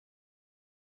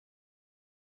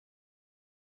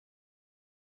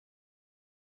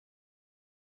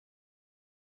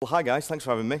Well, hi guys, thanks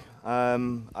for having me.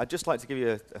 I'd just like to give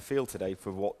you a feel today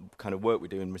for what kind of work we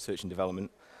do in research and development.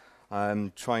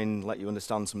 Try and let you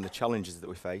understand some of the challenges that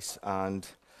we face and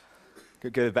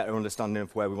get a better understanding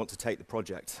of where we want to take the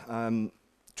project.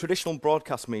 Traditional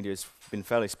broadcast media has been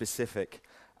fairly specific,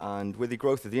 and with the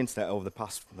growth of the internet over the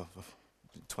past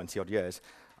 20 odd years,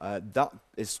 that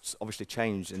is obviously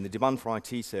changed, and the demand for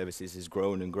IT services has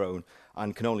grown and grown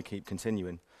and can only keep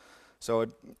continuing. So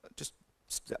I'd just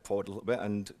step forward a little bit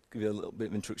and give you a little bit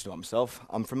of introduction about myself.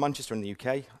 I'm from Manchester in the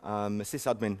UK. I'm a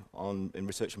sysadmin in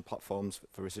research and platforms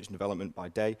for research and development by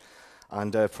day,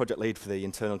 and project lead for the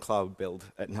internal cloud build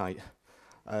at night.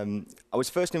 I was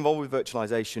first involved with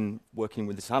virtualization working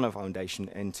with the Sahana Foundation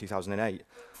in 2008.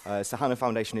 Sahana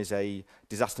Foundation is a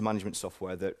disaster management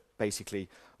software that basically,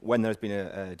 when there's been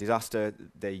a disaster,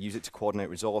 they use it to coordinate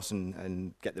resource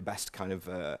and get the best kind of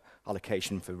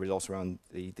allocation for resource around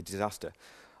the disaster.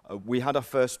 We had our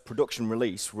first production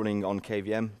release running on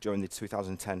KVM during the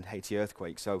 2010 Haiti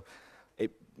earthquake, so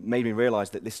it made me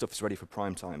realize that this stuff is ready for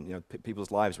prime time. You know,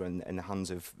 people's lives were in the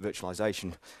hands of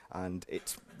virtualization, and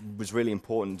it was really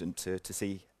important to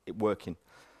see it working.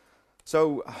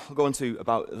 So I'll go on to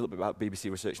a little bit about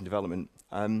BBC Research and Development.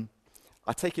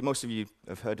 I take it most of you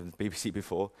have heard of the BBC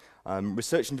before.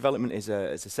 Research and Development is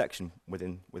a section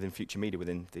within Future Media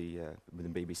within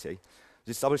BBC. It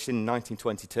was established in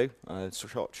 1922,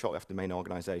 shortly after the main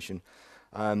organisation.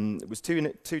 It was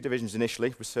two divisions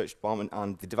initially, Research Department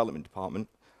and the Development Department.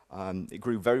 It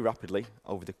grew very rapidly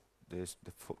over the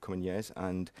coming years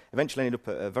and eventually ended up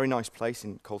at a very nice place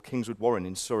called Kingswood Warren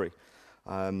in Surrey.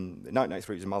 In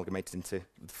 1993 it was amalgamated into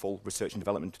the full Research and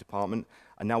Development Department,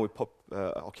 and now we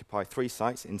occupy 3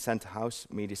 sites in Centre House,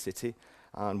 Media City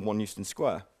and 1 Euston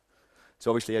Square. So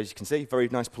obviously, as you can see, very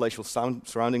nice palatial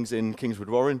surroundings in Kingswood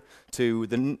Warren to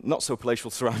the not so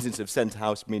palatial surroundings of Centre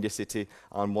House, Media City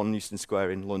and 1 Euston Square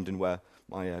in London, where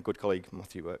my good colleague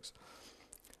Matthew works.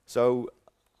 So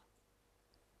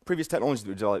previous technologies that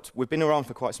we developed, we've been around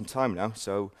for quite some time now,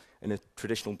 so in a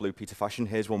traditional Blue Peter fashion,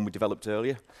 here's one we developed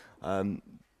earlier.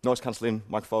 Noise cancelling,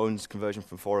 microphones, conversion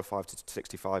from 405 to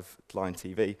 65 line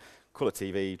TV, colour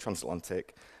TV,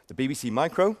 transatlantic, the BBC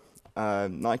Micro,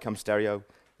 Nikam stereo,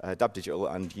 DAB Digital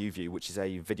and UView, which is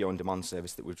a video on demand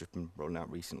service that we've just been rolling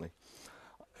out recently.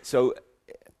 So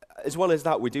as well as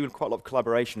that, we do quite a lot of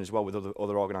collaboration as well with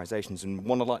other organisations, and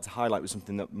one I'd like to highlight was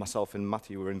something that myself and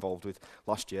Matthew were involved with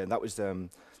last year, and that was the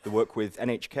work with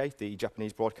NHK, the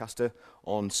Japanese broadcaster,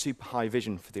 on super high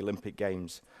vision for the Olympic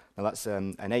Games. Now that's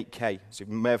an 8K, so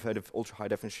you may have heard of ultra high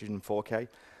definition 4K.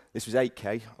 This was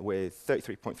 8K with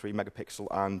 33.3 megapixel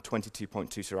and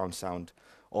 22.2 surround sound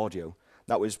audio.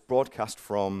 That was broadcast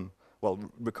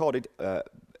recorded at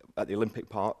the Olympic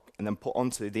Park and then put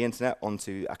onto the internet,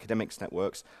 onto academics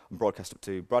networks, and broadcast up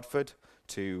to Bradford,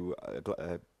 to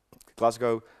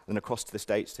Glasgow, and then across to the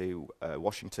States, to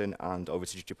Washington, and over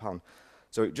to Japan.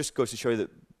 So it just goes to show that,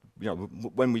 you know,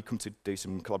 when we come to do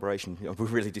some collaboration, you know, we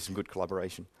really do some good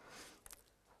collaboration.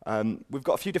 We've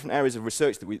got a few different areas of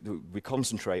research that we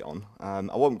concentrate on.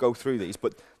 I won't go through these,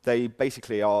 but they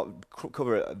basically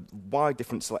cover a wide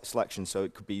different selection. So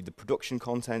it could be the production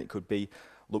content, it could be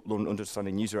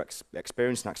understanding user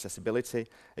experience and accessibility,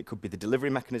 it could be the delivery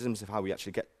mechanisms of how we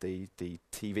actually get the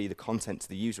TV, the content to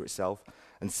the user itself,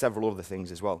 and several other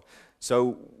things as well.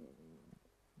 So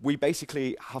we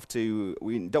basically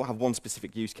we don't have one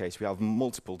specific use case, we have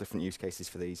multiple different use cases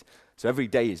for these. So every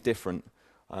day is different.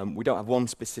 We don't have one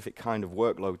specific kind of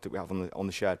workload that we have on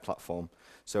the shared platform.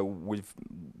 So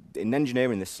in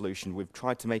engineering this solution, we've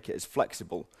tried to make it as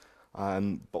flexible,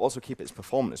 but also keep it as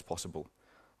performant as possible.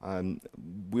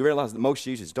 We realize that most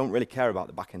users don't really care about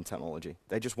the backend technology.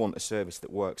 They just want a service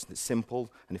that works, that's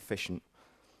simple and efficient.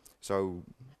 So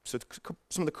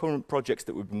some of the current projects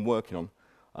that we've been working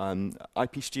on,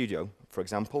 IP Studio, for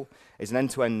example, is an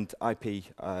end-to-end IP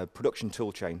production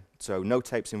tool chain. So no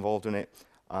tapes involved in it.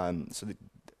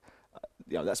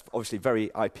 That's obviously very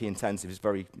IP intensive, it's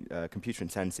very computer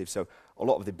intensive, so a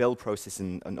lot of the build process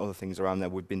and other things around there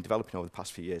we've been developing over the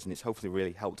past few years, and it's hopefully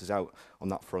really helped us out on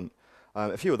that front.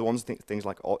 A few other ones, things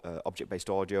like object-based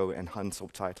audio, enhanced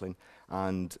subtitling,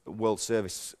 and world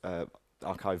service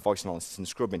archive voice analysis and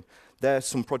scrubbing. They're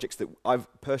some projects that I've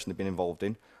personally been involved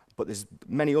in, but there's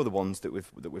many other ones that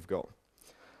we've got.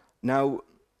 Now,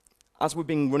 as we've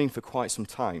been running for quite some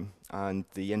time, and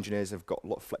the engineers have got a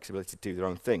lot of flexibility to do their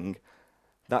own thing,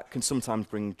 that can sometimes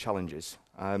bring challenges.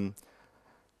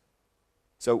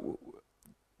 So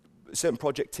a certain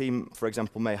project team, for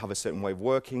example, may have a certain way of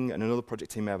working, and another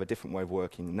project team may have a different way of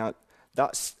working. Now,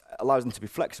 that allows them to be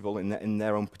flexible in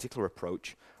their own particular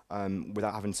approach,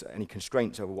 without having any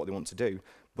constraints over what they want to do.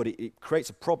 But it creates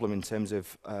a problem in terms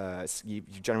of you're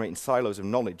generating silos of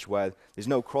knowledge where there's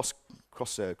no cross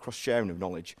sharing of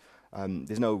knowledge.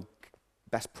 There's no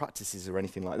best practices or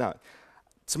anything like that.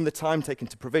 Some of the time taken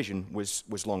to provision was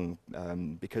long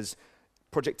because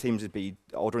project teams would be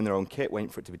ordering their own kit, waiting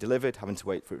for it to be delivered, having to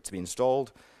wait for it to be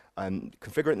installed,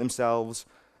 configuring it themselves.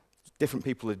 Different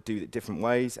people would do it different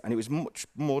ways, and it was much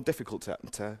more difficult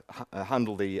to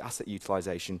handle the asset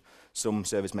utilization. Some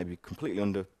servers may be completely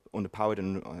underpowered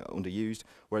and underused,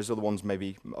 whereas other ones may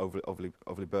be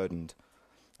overly burdened.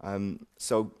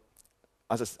 So,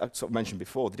 as I sort of mentioned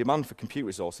before, the demand for compute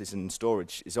resources and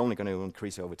storage is only going to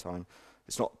increase over time.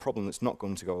 It's not a problem that's not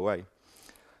going to go away.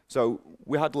 So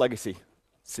we had legacy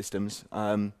systems. We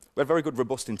had very good,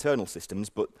 robust internal systems,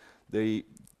 but the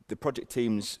project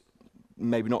teams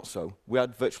maybe not so. We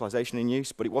had virtualization in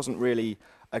use, but it wasn't really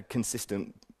a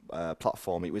consistent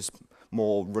platform. It was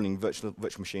more running virtual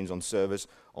machines on servers,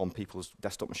 on people's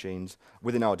desktop machines.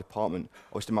 Within our department,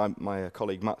 obviously my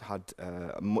colleague Matt had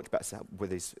a much better setup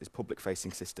with his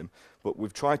public-facing system, but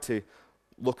we've tried to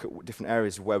look at different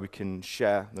areas where we can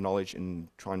share the knowledge and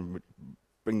try and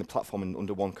bring the platform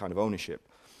under one kind of ownership.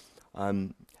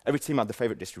 Every team had their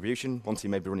favorite distribution. One team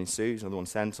may be running SUSE, another one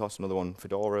CentOS, another one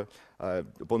Fedora,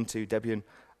 Ubuntu, Debian.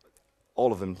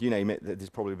 All of them, you name it, there's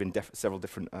probably been several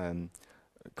different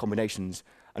combinations.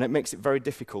 And it makes it very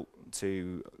difficult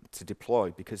to deploy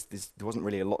because there wasn't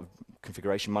really a lot of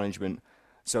configuration management.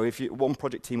 So if one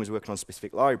project team was working on a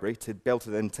specific library, to be able to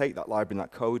then take that library and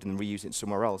that code and reuse it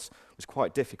somewhere else was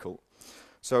quite difficult.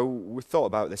 So we thought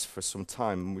about this for some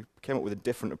time, and we came up with a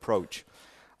different approach.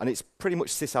 And it's pretty much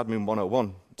sysadmin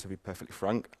 101, to be perfectly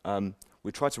frank.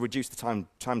 We tried to reduce the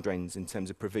time drains in terms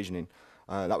of provisioning.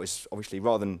 That was obviously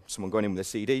rather than someone going in with a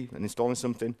CD and installing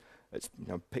something, it's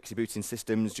pixie booting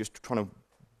systems, just trying to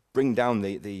bring down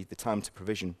the time to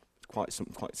provision quite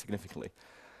significantly.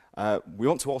 We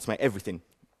want to automate everything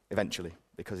eventually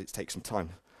because it takes some time.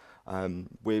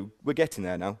 We're getting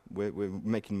there now. We're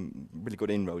making really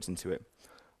good inroads into it.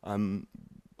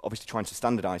 Obviously trying to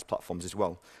standardize platforms as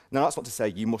well. Now that's not to say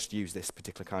you must use this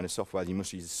particular kind of software, you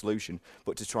must use a solution,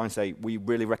 but to try and say, we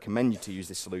really recommend you to use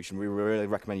this solution, we really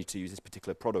recommend you to use this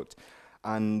particular product,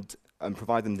 and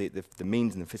provide them the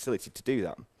means and the facility to do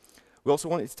that. We also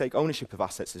wanted to take ownership of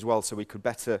assets as well, so we could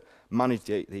better manage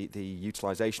the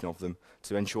utilization of them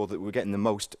to ensure that we're getting the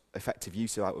most effective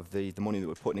use out of the money that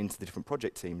we're putting into the different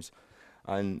project teams.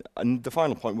 And the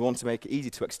final point, we want to make it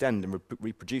easy to extend and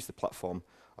reproduce the platform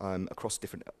across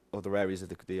different other areas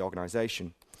of the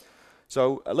organization.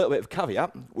 So a little bit of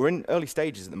caveat, we're in early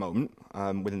stages at the moment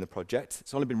within the project.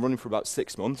 It's only been running for about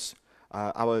 6 months.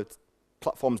 Our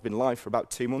platform's been live for about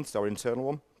 2 months, our internal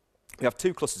one. We have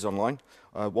 2 clusters online,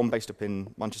 one based up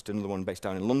in Manchester, another one based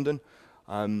down in London.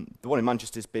 The one in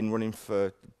Manchester's been running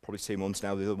for probably 2 months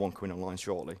now, the other one coming online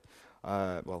shortly.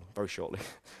 Well, very shortly.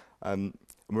 And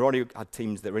we've already had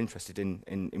teams that are interested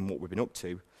in what we've been up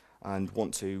to and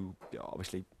want to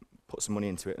obviously put some money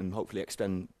into it and hopefully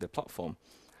extend the platform.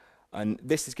 And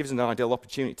this gives us an ideal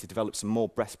opportunity to develop some more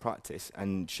best practice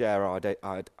and share our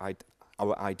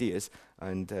ideas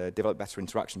and develop better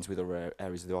interactions with other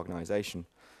areas of the organization.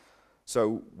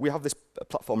 So we have this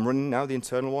platform running now, the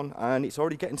internal one, and it's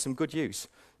already getting some good use.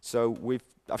 So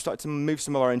I've started to move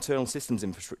some of our internal systems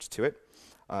infrastructure to it.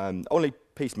 Only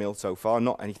piecemeal so far,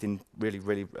 not anything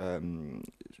really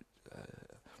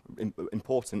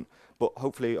important, but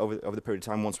hopefully over the period of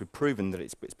time, once we've proven that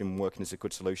it's been working as a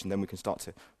good solution, then we can start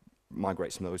to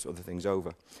migrate some of those other things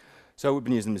over. So we've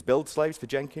been using them as build slaves for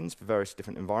Jenkins for various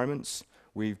different environments.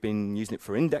 We've been using it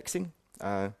for indexing.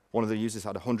 One of the users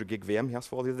had a 100 gig VM he asked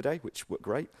for the other day, which worked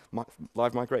great.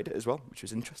 Live migrated it as well, which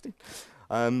was interesting.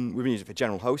 We've been using it for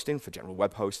general hosting, for general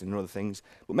web hosting and other things,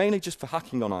 but mainly just for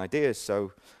hacking on ideas.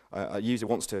 So a user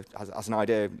wants to, has an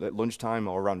idea at lunchtime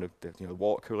or around the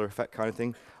water cooler effect kind of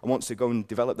thing, and wants to go and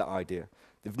develop that idea.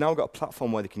 They've now got a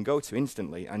platform where they can go to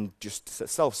instantly and just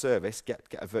self-service, get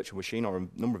a virtual machine or a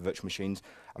number of virtual machines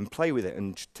and play with it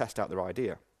and test out their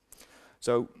idea.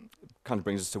 So kind of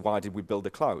brings us to why did we build a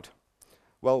cloud?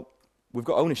 Well, we've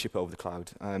got ownership over the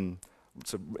cloud.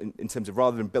 So in terms of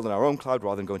rather than building our own cloud,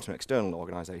 rather than going to an external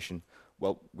organization,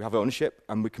 well, we have ownership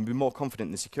and we can be more confident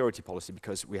in the security policy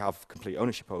because we have complete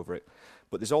ownership over it.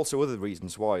 But there's also other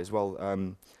reasons why as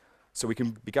well. So we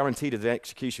can be guaranteed of the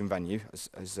execution venue,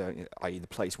 i.e. the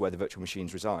place where the virtual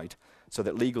machines reside, so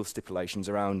that legal stipulations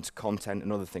around content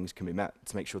and other things can be met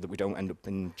to make sure that we don't end up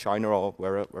in China or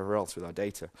wherever else with our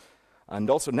data. And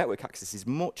also network access is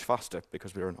much faster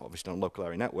because we're obviously on a local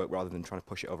area network rather than trying to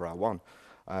push it over our WAN.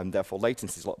 Therefore,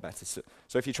 latency is a lot better. So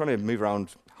if you're trying to move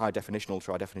around high definition,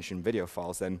 ultra high definition video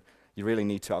files, then you really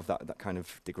need to have that kind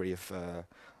of degree of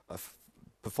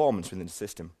performance within the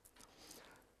system.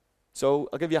 So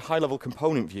I'll give you a high-level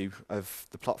component view of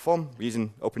the platform. We're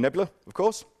using OpenNebula, of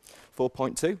course,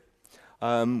 4.2.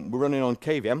 We're running on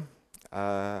KVM.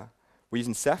 We're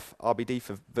using Ceph, RBD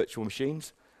for virtual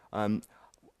machines. I'm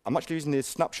actually using the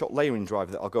snapshot layering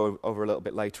driver that I'll go over a little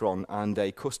bit later on, and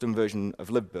a custom version of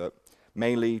libvirt.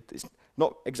 Mainly, it's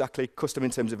not exactly custom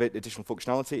in terms of additional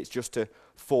functionality, it's just to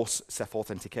force Ceph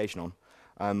authentication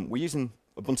on. We're using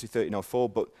Ubuntu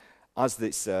 13.04, but as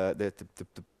this, the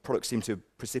products seem to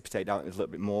precipitate out a little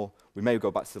bit more, we may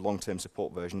go back to the long-term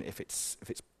support version if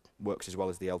it works as well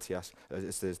as the LTS,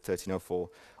 as the 13.04.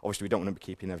 Obviously, we don't want to be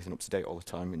keeping everything up to date all the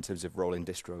time in terms of rolling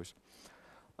distros.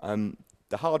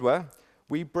 The hardware,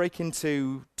 we break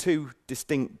into two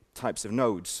distinct types of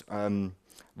nodes.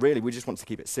 Really, we just want to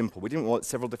keep it simple. We didn't want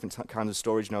several different kinds of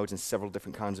storage nodes and several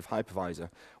different kinds of hypervisor.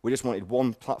 We just wanted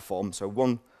one platform, so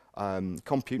one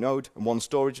compute node and one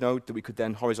storage node that we could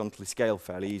then horizontally scale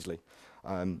fairly easily,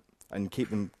 and keep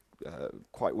them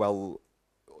quite well,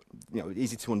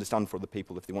 easy to understand for other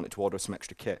people if they wanted to order some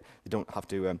extra kit. They don't have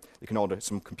to. They can order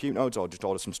some compute nodes or just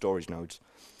order some storage nodes.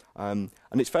 And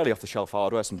it's fairly off-the-shelf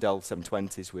hardware, some Dell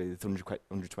 720s with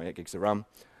 128 gigs of RAM.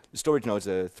 The storage nodes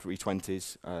are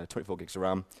 320s, 24 gigs of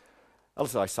RAM,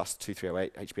 LSI SAS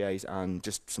 2308 HBAs, and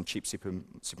just some cheap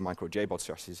Supermicro JBOD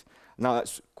chassis. Now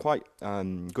that's quite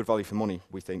good value for money,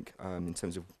 we think, in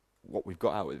terms of what we've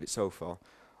got out of it so far.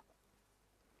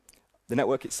 The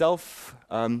network itself,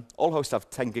 all hosts have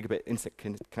 10 gigabit internet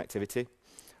connectivity.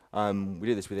 We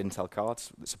do this with Intel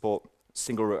cards that support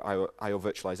single I/O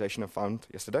virtualization I found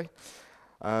yesterday.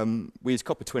 We use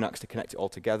copper twin AX to connect it all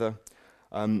together.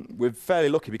 We're fairly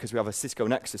lucky because we have a Cisco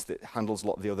Nexus that handles a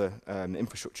lot of the other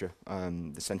infrastructure,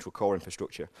 the central core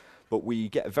infrastructure. But we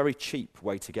get a very cheap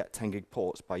way to get 10 gig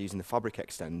ports by using the Fabric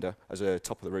extender as a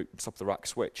top of the rack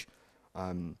switch.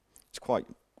 It's quite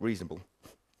reasonable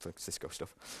for Cisco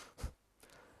stuff.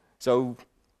 So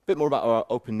a bit more about our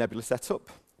OpenNebula setup.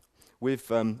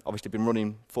 We've obviously been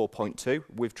running 4.2.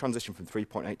 We've transitioned from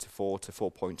 3.8 to 4 to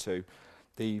 4.2.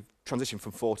 The transition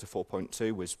from 4 to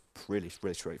 4.2 was really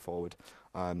straightforward.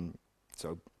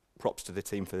 So props to the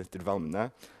team for the development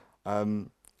there.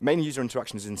 Main user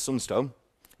interaction is in Sunstone,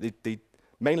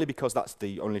 mainly because that's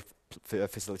the only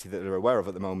facility that they're aware of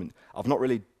at the moment. I've not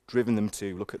really driven them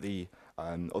to look at the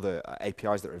other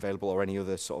APIs that are available or any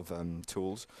other sort of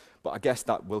tools, but I guess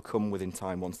that will come within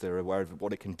time once they're aware of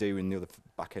what it can do in the other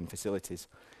back-end facilities.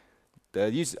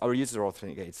 Our users are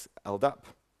authenticated LDAP,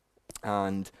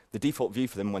 and the default view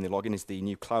for them when they log in is the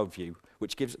new cloud view,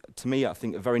 which gives, to me, I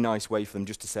think, a very nice way for them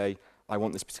just to say, I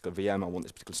want this particular VM, I want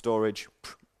this particular storage,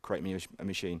 create me a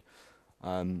machine.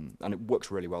 And it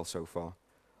works really well so far.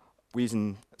 We're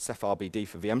using Ceph RBD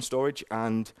for VM storage,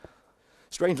 and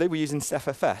strangely, we're using Ceph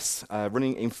FS,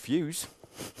 running in Fuse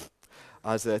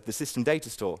as the system data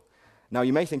store. Now,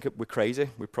 you may think we're crazy,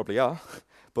 we probably are,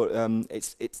 but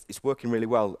it's working really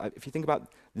well. If you think about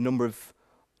the number of,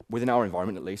 within our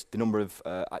environment at least, the number of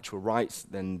actual writes,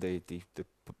 then the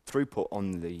throughput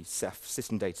on the Ceph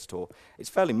system data store, it's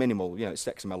fairly minimal. It's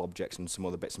XML objects and some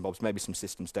other bits and bobs, maybe some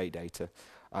system state data.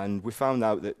 And we found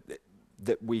out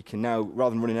that we can now,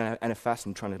 rather than running NFS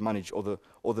and trying to manage other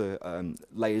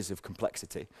layers of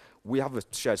complexity, we have a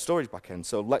shared storage backend,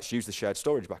 so let's use the shared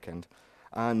storage backend.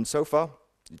 And so far,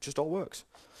 it just all works.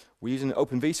 We're using an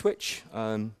Open vSwitch,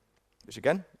 which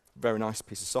again, very nice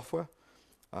piece of software.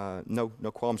 No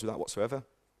qualms with that whatsoever.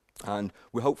 And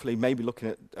we're hopefully maybe looking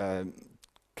at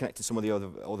connecting some of the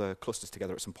other clusters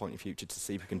together at some point in the future to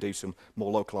see if we can do some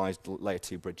more localized layer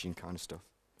 2 bridging kind of stuff.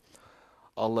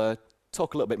 I'll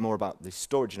talk a little bit more about the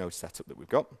storage node setup that we've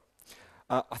got.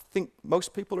 I think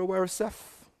most people are aware of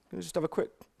Ceph. Can we just have a quick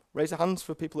raise of hands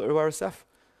for people that are aware of Ceph?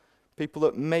 People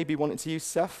that may be wanting to use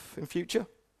Ceph in future?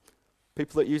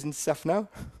 People that are using Ceph now?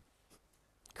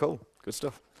 Cool, good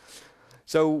stuff.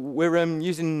 So we're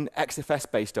using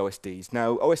XFS-based OSDs.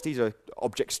 Now, OSDs are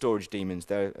object storage daemons.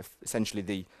 They're essentially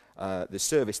the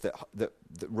service that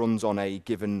runs on a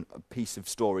given piece of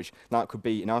storage. Now, it could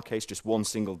be, in our case, just one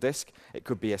single disk. It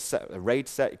could be a RAID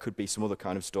set. It could be some other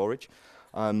kind of storage.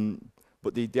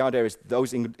 But the idea is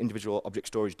those individual object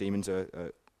storage daemons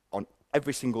are on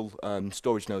every single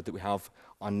storage node that we have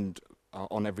and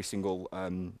on every single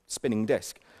spinning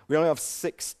disk. We only have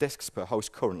 6 disks per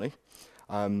host currently.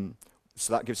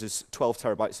 So that gives us 12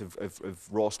 terabytes of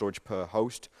raw storage per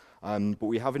host. But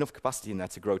we have enough capacity in there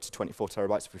to grow to 24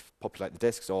 terabytes if we populate the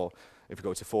disks, or if we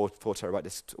go to 4 terabyte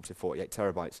disks, up to 48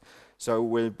 terabytes. So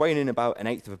we're weighing in about an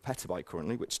eighth of a petabyte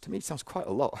currently, which to me sounds quite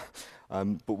a lot.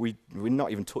 But we're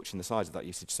not even touching the size of that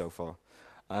usage so far.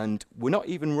 And we're not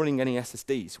even running any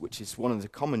SSDs, which is one of the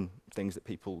common things that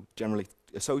people generally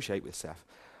associate with Ceph.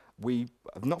 We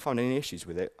have not found any issues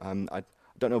with it. I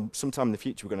don't know, sometime in the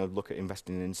future we're going to look at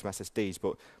investing in some SSDs,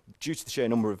 but due to the sheer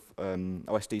number of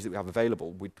OSDs that we have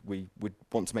available, we'd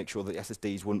want to make sure that the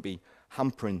SSDs wouldn't be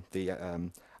hampering the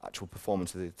actual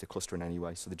performance of the cluster in any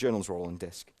way. So the journals are all on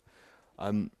disk.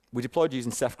 We deployed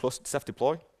using Ceph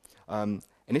deploy.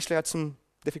 Initially I had some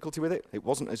difficulty with it. It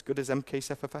wasn't as good as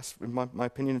MKCephFS in my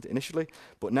opinion initially,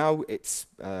 but now it's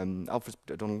Alpha's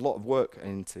done a lot of work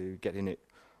into getting it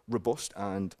robust,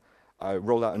 and I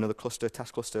rolled out another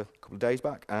test cluster a couple of days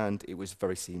back, and it was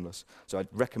very seamless. So I'd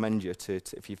recommend you to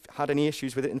if you've had any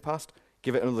issues with it in the past,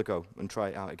 give it another go and try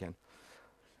it out again.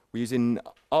 We're using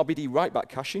RBD write-back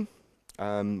caching,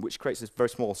 which creates this very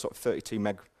small sort of 32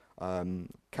 meg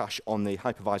cache on the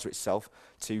hypervisor itself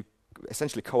to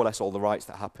essentially coalesce all the writes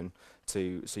that happen, so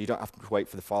you don't have to wait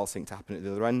for the file sync to happen at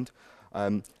the other end.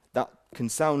 That can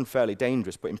sound fairly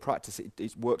dangerous, but in practice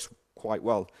it works quite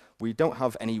well. We don't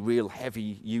have any real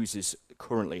heavy users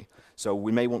currently, so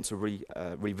we may want to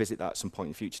revisit that at some point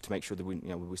in the future to make sure that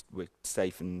we're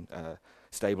safe and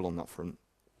stable on that front.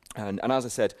 And as I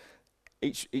said,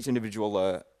 each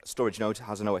individual storage node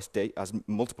has an OSD, has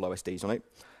multiple OSDs on it,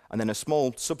 and then a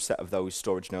small subset of those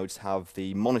storage nodes have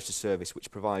the monitor service,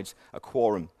 which provides a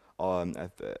quorum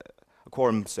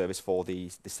service for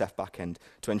the Ceph backend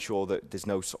to ensure that there's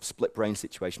no sort of split brain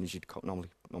situation as you'd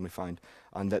normally find,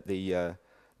 and that the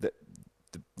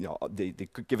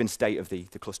given state of the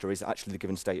cluster is actually the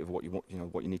given state of what you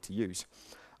want, what you need to use.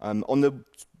 On the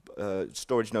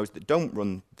storage nodes that don't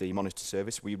run the monitor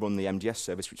service, we run the MDS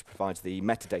service, which provides the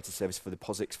metadata service for the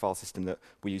POSIX file system that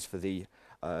we use for the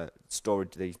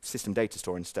system data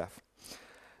store in Ceph.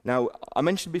 Now, I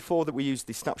mentioned before that we use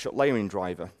the snapshot layering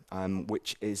driver,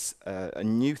 which is a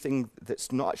new thing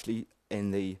that's not actually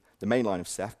in the main line of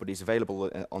Ceph, but is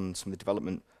available on some of the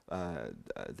development,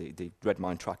 the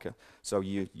Redmine tracker. So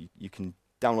you can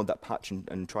download that patch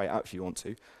and try it out if you want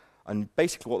to. And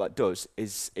basically what that does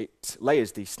is it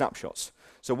layers these snapshots.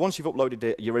 So once you've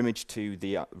uploaded your image to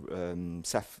the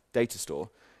Ceph data store,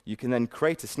 you can then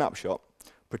create a snapshot,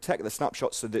 protect the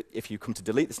snapshot so that if you come to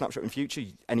delete the snapshot in future,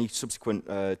 any subsequent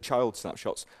child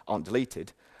snapshots aren't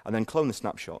deleted, and then clone the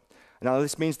snapshot. Now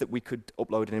this means that we could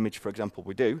upload an image, for example,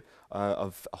 we do,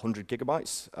 of 100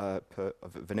 gigabytes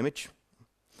of an image,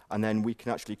 and then we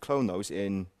can actually clone those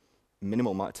in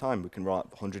minimal amount of time. We can write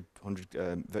 100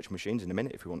 virtual machines in a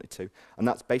minute if we wanted to, and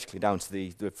that's basically down to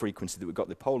the frequency that we've got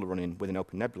the Polar running within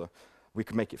OpenNebula. We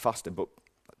could make it faster, but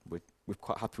we're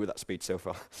quite happy with that speed so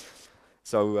far.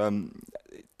 So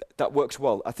that works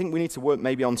well. I think we need to work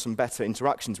maybe on some better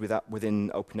interactions with that within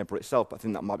OpenNebula itself, but I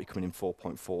think that might be coming in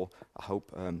 4.4, I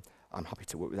hope. I'm happy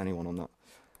to work with anyone on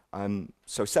that.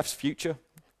 So Ceph's future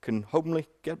can hopefully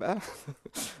get better.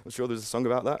 I'm sure there's a song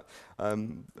about that.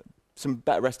 Some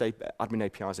better REST admin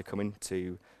APIs are coming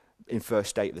to infer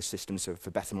state of the system, so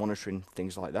for better monitoring,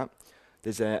 things like that.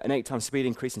 There's an 8 times speed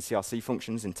increase in CRC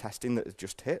functions in testing that has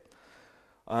just hit.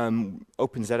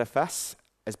 OpenZFS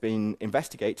has been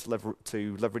investigated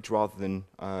to leverage rather than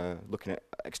looking at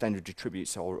extended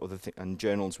attributes or other and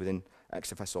journals within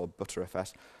XFS or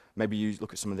ButterFS. Maybe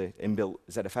look at some of the inbuilt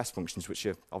ZFS functions, which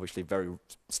are obviously very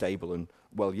stable and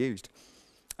well used.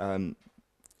 Erasure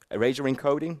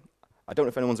encoding. I don't know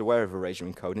if anyone's aware of erasure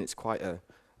encoding. It's quite a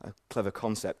clever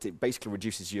concept. It basically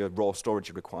reduces your raw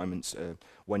storage requirements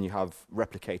when you have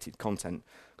replicated content.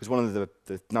 Because one of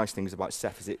the nice things about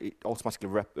Ceph is it automatically,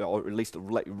 or at least it'll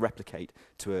let you replicate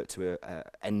to a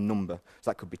n number.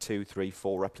 So that could be 2, 3,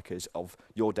 4 replicas of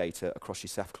your data across your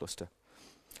Ceph cluster.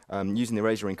 Using the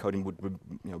erasure encoding would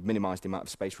minimize the amount of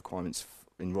space requirements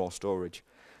in raw storage.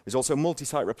 There's also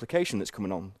multi-site replication that's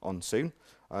coming on soon,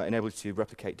 enabling you to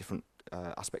replicate different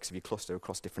aspects of your cluster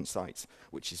across different sites,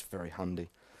 which is very handy.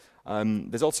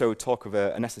 There's also talk of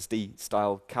an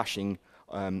SSD-style caching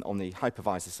on the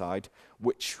hypervisor side,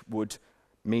 which would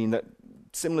mean that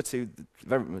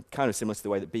kind of similar to the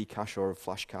way that Bcache or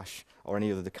Flash cache or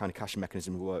any other kind of caching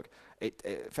mechanism would work, it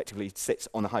effectively sits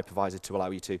on the hypervisor to allow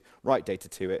you to write data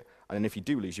to it, and then if you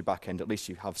do lose your backend, at least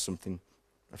you have something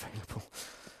available.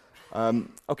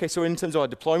 Okay, so in terms of our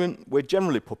deployment, we're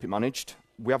generally Puppet managed.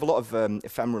 We have a lot of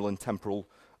ephemeral and temporal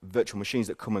virtual machines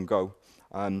that come and go.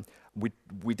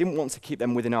 We didn't want to keep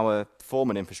them within our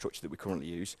Foreman infrastructure that we currently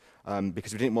use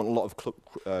because we didn't want a lot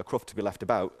of cruft to be left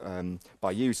about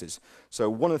by users. So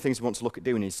one of the things we want to look at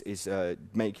doing is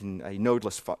making a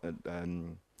nodeless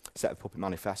set of Puppet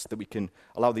manifests that we can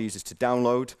allow the users to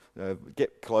download,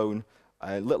 git clone,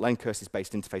 a little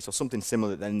ncurses-based interface or something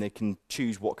similar, then they can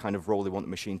choose what kind of role they want the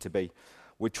machine to be.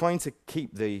 We're trying to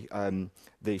keep the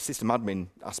system admin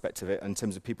aspect of it in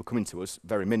terms of people coming to us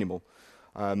very minimal.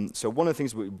 So one of the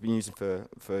things we've been using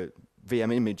for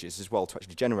VM images as well to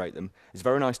actually generate them is a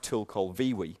very nice tool called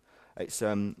VWE. It's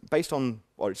based on,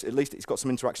 or at least it's got some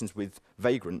interactions with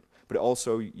Vagrant, but it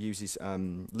also uses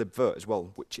libvirt as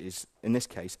well, which is, in this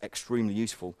case, extremely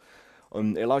useful.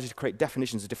 It allows you to create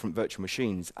definitions of different virtual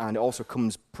machines, and it also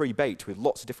comes pre-baked with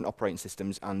lots of different operating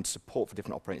systems and support for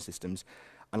different operating systems,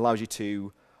 and allows you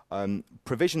to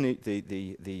provision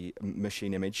the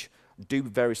machine image, do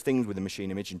various things with the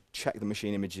machine image, and check the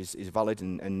machine image is valid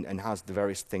and has the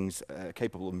various things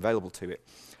capable and available to it.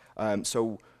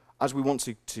 So as we want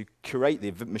to curate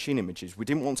the machine images, we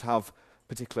didn't want to have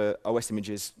particular OS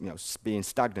images, being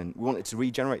stagnant. We wanted to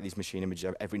regenerate these machine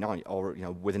images every night, or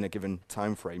within a given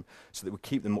time frame, so that we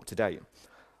keep them up to date.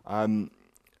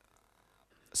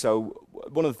 So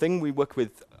one of the things we work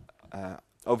with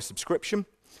oversubscription.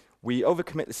 We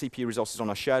overcommit the CPU resources on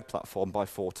our shared platform by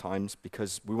 4 times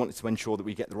because we wanted to ensure that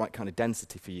we get the right kind of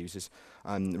density for users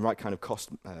and the right kind of cost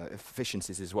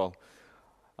efficiencies as well.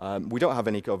 We don't have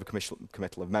any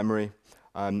overcommittal of memory.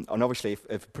 And obviously, if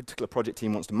a particular project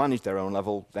team wants to manage their own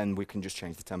level, then we can just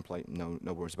change the template.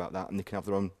 No worries about that. And they can have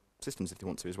their own systems if they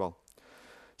want to as well.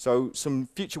 So some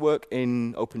future work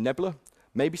in OpenNebula.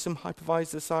 Maybe some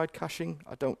hypervisor-side caching.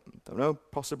 I don't know,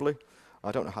 possibly.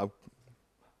 I don't know how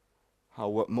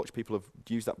much people have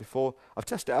used that before. I've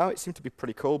tested it out. It seemed to be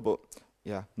pretty cool, but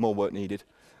yeah, more work needed.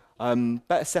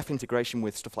 Better Ceph integration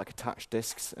with stuff like attached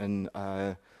disks and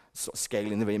sort of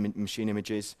scaling the machine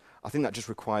images. I think that just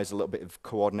requires a little bit of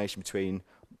coordination between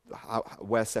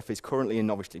where Ceph is currently and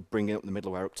obviously bringing up the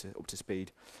middleware up to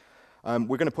speed.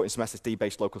 We're going to put in some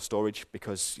SSD-based local storage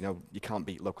because you can't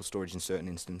beat local storage in certain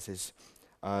instances.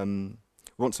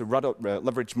 We want to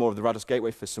leverage more of the Rados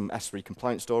gateway for some S3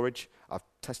 compliant storage. I've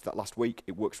tested that last week.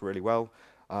 It works really well.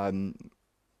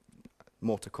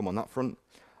 More to come on that front.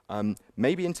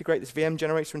 Maybe integrate this VM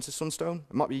generator into Sunstone.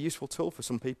 It might be a useful tool for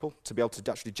some people to be able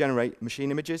to actually generate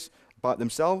machine images by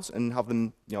themselves and have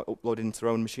them uploaded into their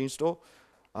own machine store.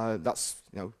 That's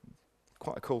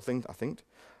quite a cool thing, I think.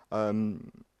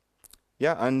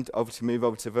 Yeah, and obviously move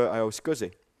over to VirtIO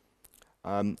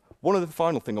SCSI. One of the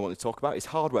final thing I want to talk about is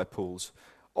hardware pools.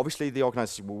 Obviously, the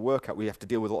organisation we work at, we have to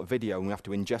deal with a lot of video, and we have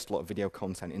to ingest a lot of video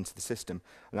content into the system.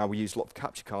 And now we use a lot of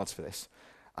capture cards for this.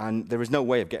 And there is no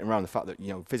way of getting around the fact that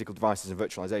physical devices and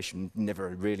virtualization never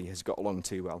really has got along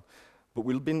too well. But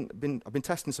I've been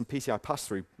testing some PCI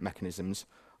pass-through mechanisms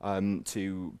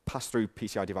to pass through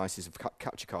PCI devices of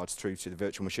capture cards through to the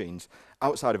virtual machines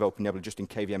outside of OpenNebula, just in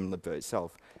KVM and libvirt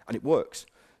itself, and it works.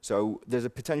 So there's a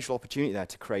potential opportunity there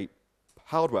to create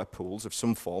hardware pools of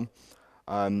some form,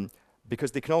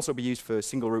 because they can also be used for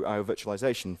single root I/O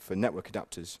virtualization for network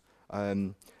adapters.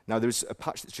 Now there's a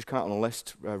patch that's just come out on a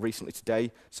list recently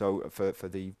today, so for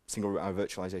the single root I/O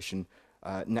virtualization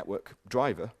network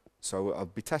driver. So I'll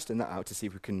be testing that out to see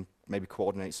if we can maybe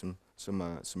coordinate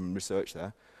some research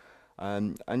there.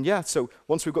 And yeah, so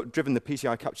once we've got driven the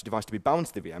PCI capture device to be bound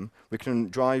to the VM, we can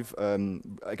drive,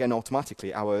 again,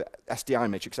 automatically our SDI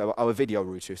matrix, our video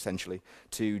router, essentially,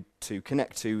 to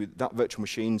connect to that virtual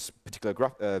machine's particular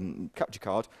capture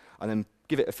card, and then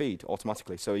give it a feed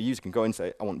automatically. So a user can go and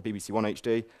say, I want BBC One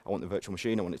HD, I want the virtual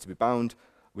machine, I want it to be bound.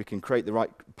 We can create the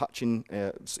right patching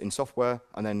in software,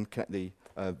 and then connect the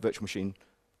virtual machine,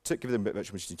 give them a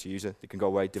virtual machine to user. They can go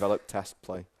away, develop, test,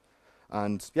 play.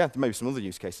 And yeah, there may be some other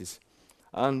use cases.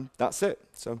 And that's it.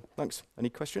 So thanks. Any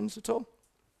questions at all?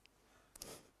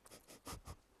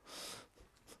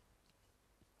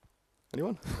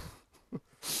 Anyone?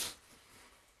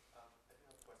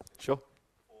 Sure.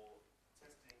 For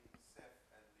testing Ceph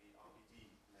and the RBD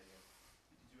layer,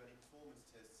 did you do any performance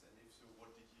tests, and if so,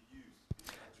 what did you use?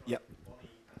 Yep.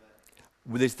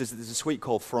 Well, there's a suite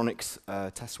called Phoronix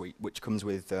test suite, which comes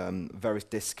with various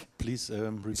disk. Please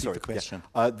repeat the question.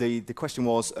 Yeah. The question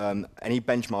was any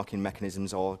benchmarking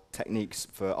mechanisms or techniques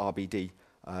for RBD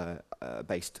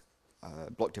based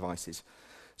block devices.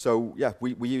 So yeah,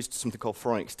 we used something called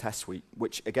Phoronix test suite,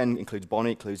 which again includes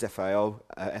Bonnie, includes FIO,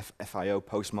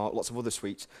 Postmark, lots of other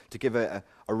suites to give it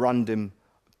a random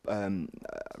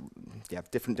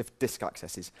different disk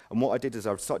accesses. And what I did is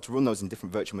I started to run those in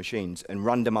different virtual machines and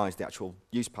randomize the actual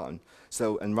use pattern,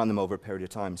 and ran them over a period of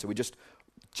time. So we just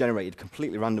generated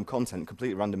completely random content,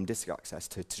 completely random disk access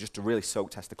to just to really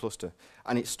soak test the cluster.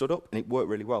 And it stood up and it worked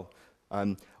really well.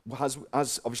 As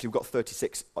obviously we've got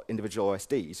 36 individual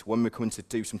OSDs, when we're coming to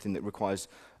do something that requires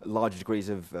larger degrees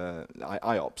of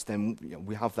IOPS, then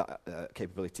we have that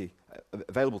capability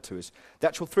available to us. The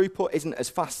actual throughput isn't as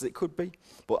fast as it could be,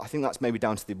 but I think that's maybe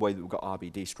down to the way that we've got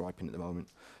RBD striping at the moment.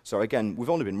 So again, we've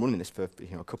only been running this for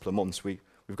a couple of months. We've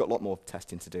got a lot more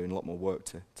testing to do and a lot more work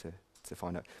to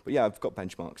find out. But yeah, I've got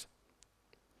benchmarks.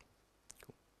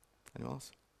 Cool. Anyone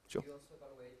else? Sure.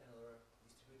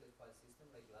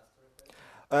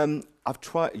 I've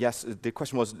tried, yes, the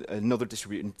question was another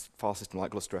distributed file system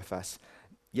like GlusterFS.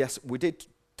 Yes, we did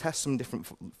test some different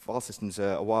file systems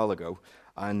a while ago,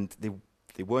 and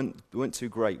they weren't too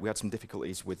great. We had some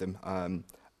difficulties with them.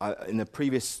 In the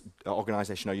previous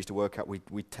organization I used to work at,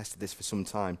 we tested this for some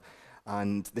time,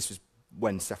 and this was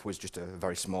when Ceph was just a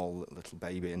very small little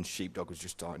baby, and Sheepdog was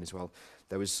just starting as well.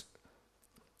 There was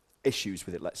issues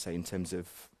with it, let's say, in terms of,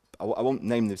 I won't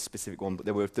name the specific one, but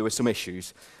there were some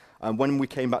issues. When we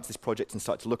came back to this project and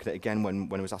started to look at it again when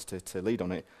I was asked to lead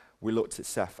on it, we looked at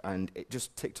Ceph and it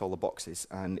just ticked all the boxes,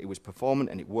 and it was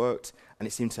performant and it worked, and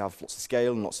it seemed to have lots of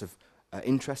scale and lots of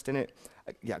interest in it.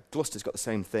 Yeah, Gluster's got the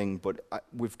same thing, but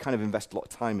we've kind of invested a lot of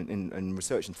time in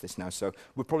research into this now, so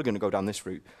we're probably going to go down this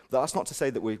route. But that's not to say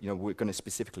that we're going to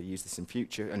specifically use this in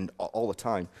future and all the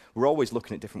time. We're always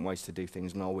looking at different ways to do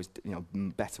things and always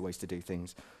better ways to do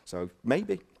things. So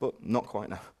maybe, but not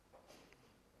quite now.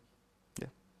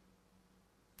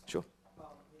 Sure. Yeah,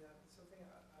 something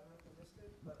I don't know if I missed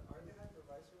it, but are the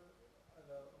hypervisor,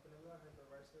 the OpenNebula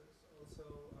hypervisors also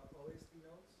OSD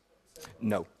nodes?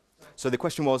 No. So the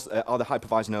question was, are the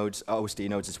hypervisor nodes OSD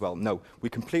nodes as well? No. We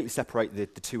completely separate the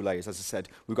two layers. As I said,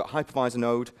 we've got hypervisor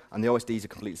node, and the OSDs are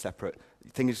completely separate.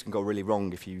 Things can go really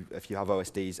wrong if you have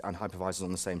OSDs and hypervisors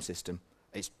on the same system.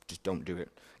 It's just don't do it.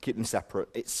 Keep them separate.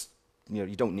 It's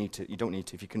you don't need to. You don't need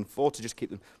to. If you can afford to just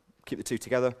keep the two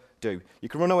together, do. You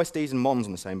can run OSDs and MONs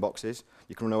on the same boxes.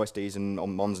 You can run OSDs and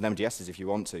on MONs and MGSs if you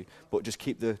want to, but just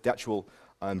keep the actual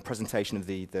presentation of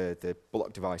the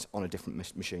bullock device on a different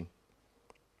machine.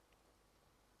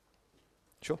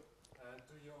 Sure.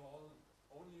 Do you all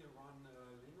only run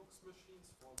Linux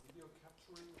machines for video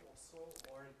capturing also,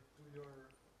 or do you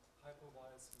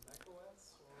hypervise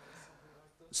macOS or something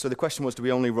like this? So the question was, do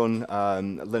we only run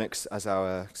Linux as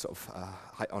our sort of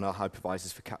on our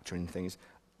hypervisors for capturing things?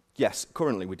 Yes,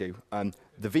 currently we do.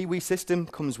 The VW system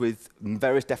comes with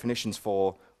various definitions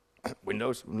for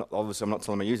Windows. Obviously, I'm not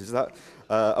telling my users that.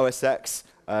 OS X,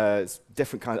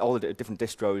 different kind, all the different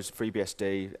distros,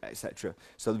 FreeBSD, etc.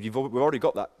 So we've already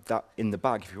got that in the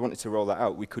bag. If we wanted to roll that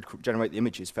out, we could generate the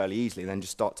images fairly easily, and then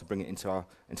just start to bring it into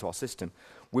our system.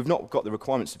 We've not got the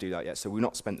requirements to do that yet, so we've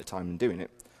not spent the time in doing it.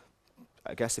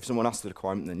 I guess if someone asks the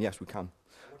requirement, then yes, we can.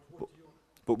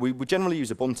 But we generally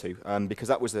use Ubuntu because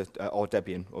that was or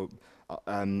Debian.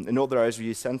 In other areas, we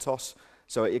use CentOS.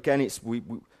 So again,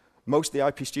 most of the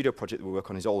IP Studio project that we work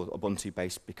on is all Ubuntu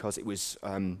based because it was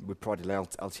we provided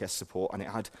LTS support, and it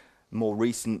had more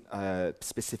recent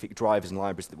specific drivers and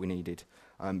libraries that we needed.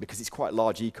 Because it's quite a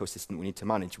large ecosystem that we need to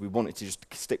manage, we wanted to just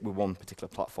stick with one particular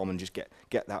platform and just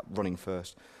get that running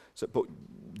first. So, but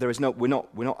there is we're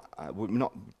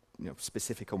not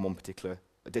specific on one particular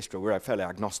distro. We're fairly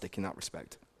agnostic in that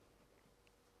respect.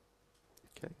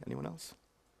 Okay, anyone else?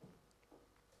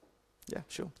 Yeah,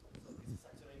 sure. It's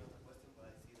actually not a question, but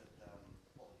I see that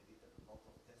you did a lot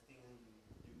of testing and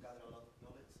you gather a lot of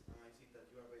knowledge, and I see that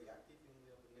you are very active in the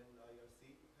OpenNebula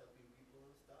IRC, helping people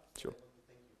and stuff. Sure. So I want to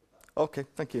thank you for that. Okay,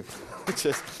 thank you.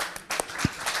 Cheers.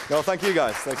 No, thank you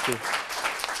guys. Thank you.